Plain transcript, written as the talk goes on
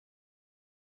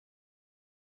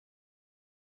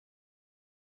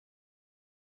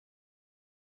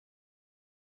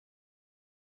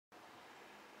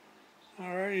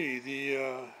Alrighty,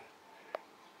 the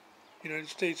United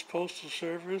States Postal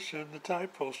Service and the Thai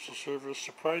Postal Service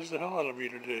surprised the hell out of me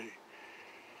today.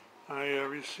 I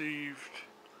received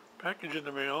a package in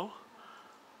the mail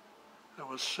that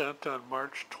was sent on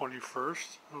March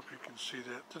 21st. Hope you can see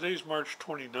that. Today's March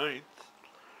 29th.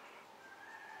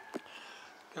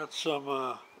 Got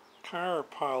some car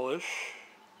polish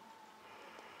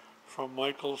from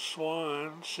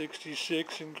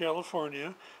MichaelSwan66 in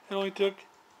California. It only took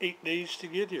 8 days to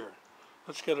get here.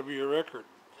 That's got to be a record.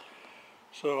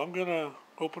 So I'm going to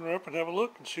open her up and have a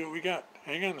look and see what we got.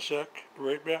 Hang on a sec. Be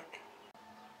right back.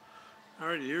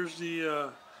 Alright, here's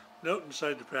the note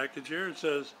inside the package here. It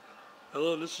says,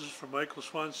 "Hello, this is from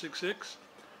MichaelSwan66.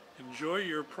 Enjoy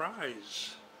your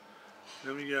prize."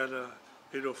 Then we got a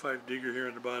 805 digger here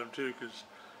in the bottom too, because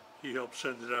he helped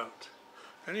send it out.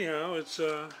 Anyhow, it's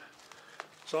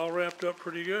all wrapped up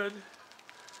pretty good.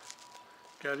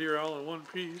 Got here all in one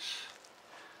piece,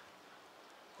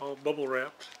 all bubble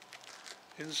wrapped.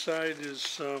 Inside is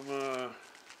some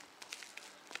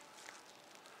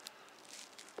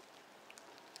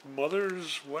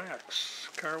Mother's wax,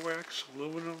 car wax,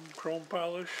 aluminum, chrome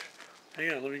polish.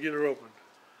 Hang on, let me get her open.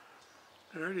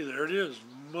 Alrighty, there it is.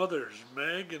 Mother's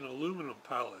mag and aluminum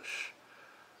polish.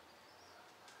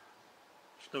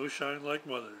 Snow shine like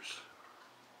Mother's.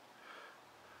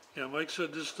 Yeah, Mike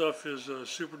said this stuff is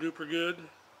super duper good,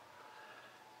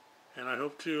 and I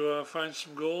hope to find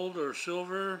some gold or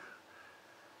silver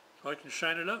so I can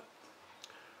shine it up.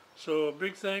 So a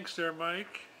big thanks there,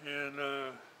 Mike, and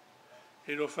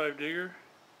 805 digger.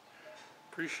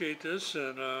 Appreciate this,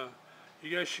 and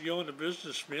you guys should go into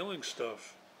business mailing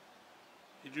stuff.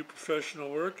 You do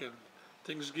professional work and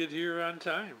things get here on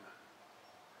time.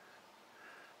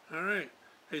 Alright.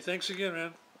 Hey, thanks again,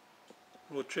 man.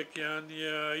 We'll check you on the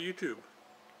YouTube.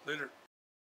 Later.